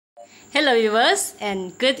Hello viewers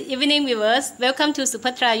and good evening viewers. Welcome to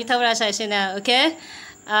Supatra Yuthavarasha channel. Okay,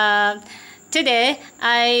 today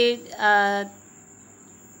I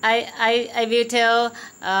will tell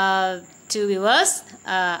to viewers.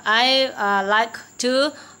 I like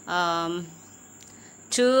to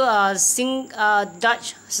sing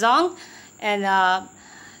Dutch song and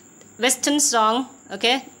Western song.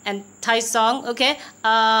 Okay, and Thai song. Okay,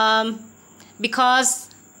 because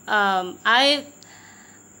I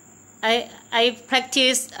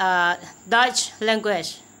practice Dutch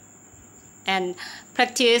language and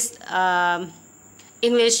practice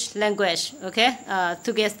English language, okay,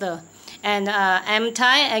 together. And I'm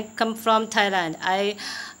Thai. I come from Thailand. I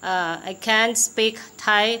can speak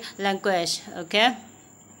Thai language, okay.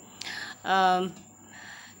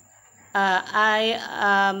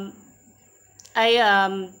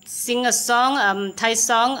 I sing a song, Thai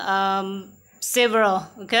song, several,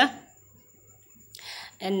 okay.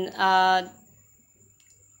 And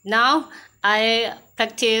now I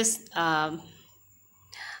practice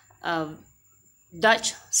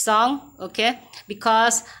Dutch song, okay,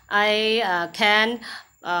 because I can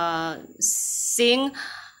sing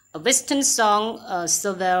a Western song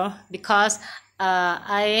so well, because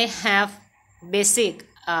I have basic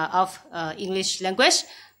of English language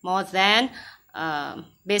more than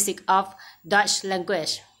basic of Dutch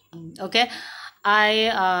language. Okay,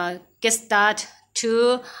 I get start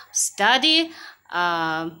to study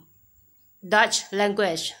Dutch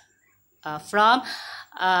language from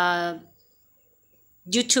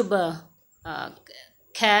YouTuber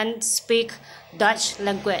can speak Dutch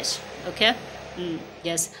language. Okay,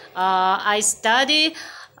 yes, I study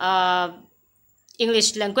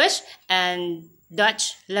English language and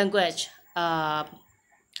Dutch language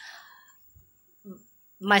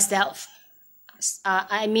myself.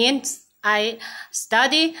 I mean, I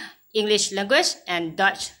study English language and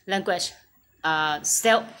Dutch language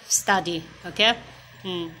self-study. Okay,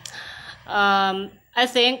 I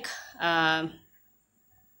think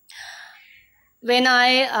when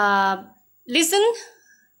I listen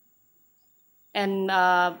and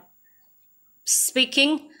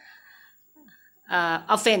speaking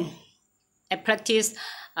often, I practice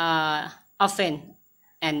often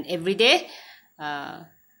and every day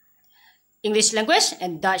English language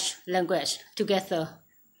and Dutch language together.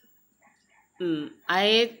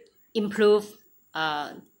 I improve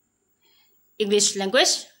English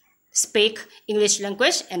language, speak English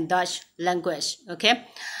language and Dutch language. Okay,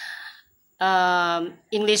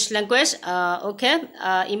 English language, okay,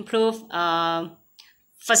 improve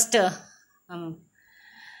faster,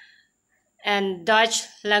 and Dutch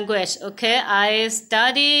language. Okay, I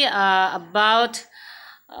study about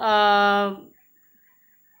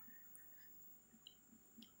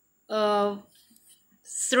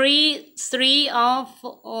 3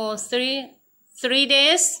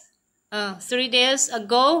 days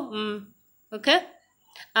ago. Okay,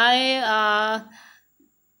 I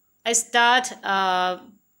start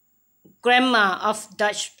grammar of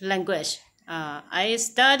Dutch language. I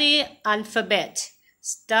study alphabet,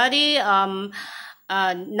 study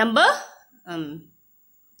number,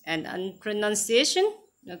 and pronunciation.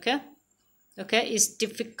 Okay, it's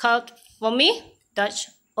difficult for me.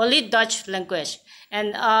 Only Dutch language,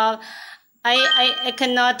 and I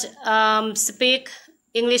cannot speak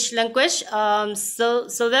English language so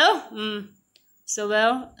well.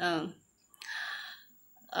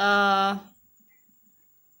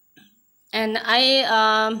 And I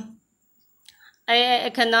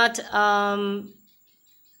cannot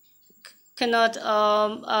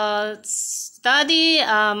study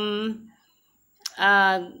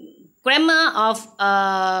grammar of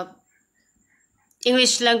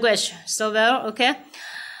English language so well. Okay,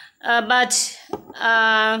 but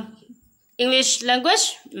English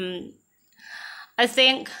language, I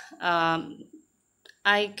think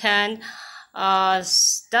I can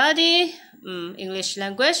study English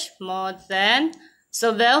language more than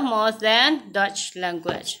Dutch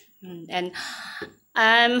language. And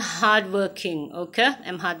I'm hardworking. Okay,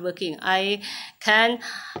 I'm hardworking. I can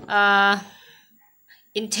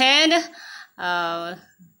intend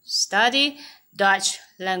study Dutch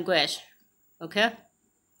language. Okay,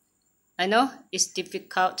 I know it's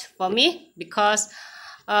difficult for me because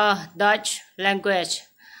Dutch language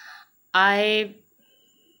I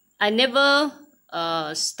never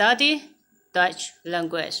study Dutch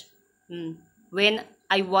language when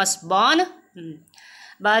I was born,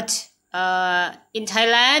 but in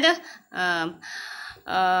Thailand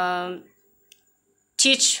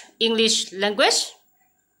teach English language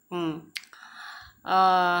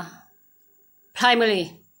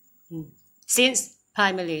primarily since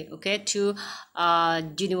primary, okay, to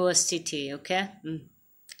university, okay.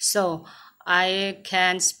 So I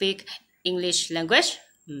can speak English language,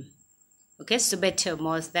 okay, so better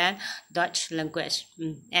more than Dutch language.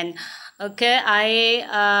 And okay,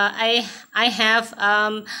 I have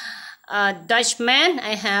Dutchman.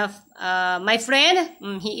 I have my friend.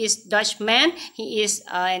 He is Dutchman. He is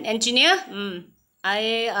an engineer.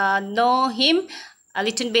 I know him a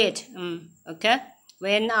little bit. Okay.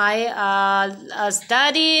 When I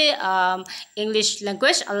study English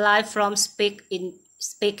language, I from speak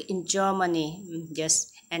in Germany.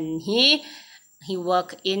 Yes, and he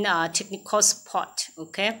work in technical support.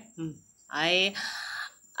 Okay. I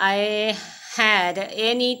had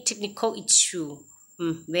any technical issue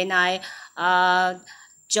when I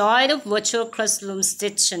joined virtual classroom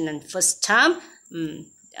session and first time.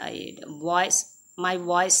 My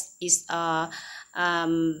voice is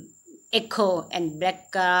echo and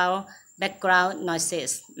background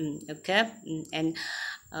noises. Okay. And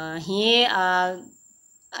he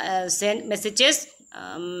sent messages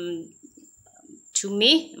to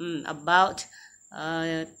me about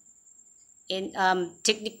in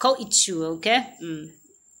technical issue. Okay.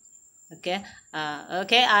 Okay.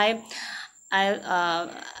 Okay. I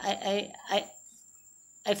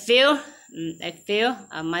feel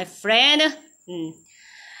my friend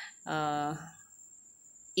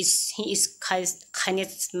he is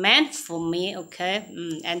kindest man for me. Okay.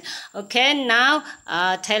 And okay, now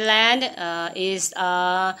Thailand is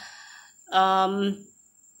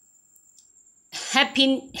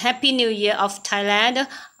happy New Year of Thailand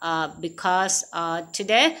because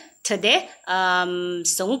today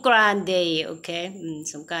Songkran Day. Okay.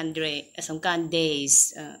 Songkran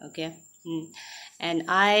days. Okay. And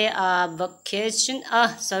I vacation.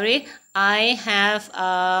 Sorry, I have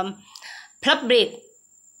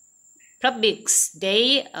public's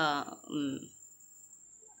day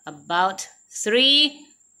about three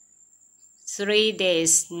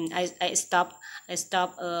days. I stop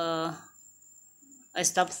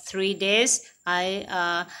 3 days.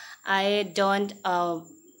 I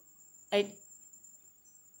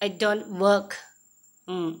don't work.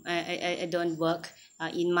 I don't work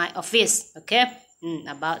in my office. Okay.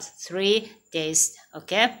 About 3 days.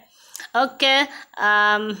 Okay. Okay.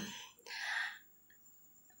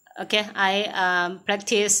 Okay, I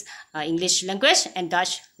practice English language and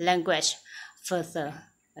Dutch language further.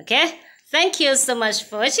 Okay, thank you so much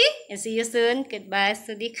for watching and see you soon. Goodbye. ส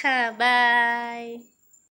วัสดีค่ะ Bye.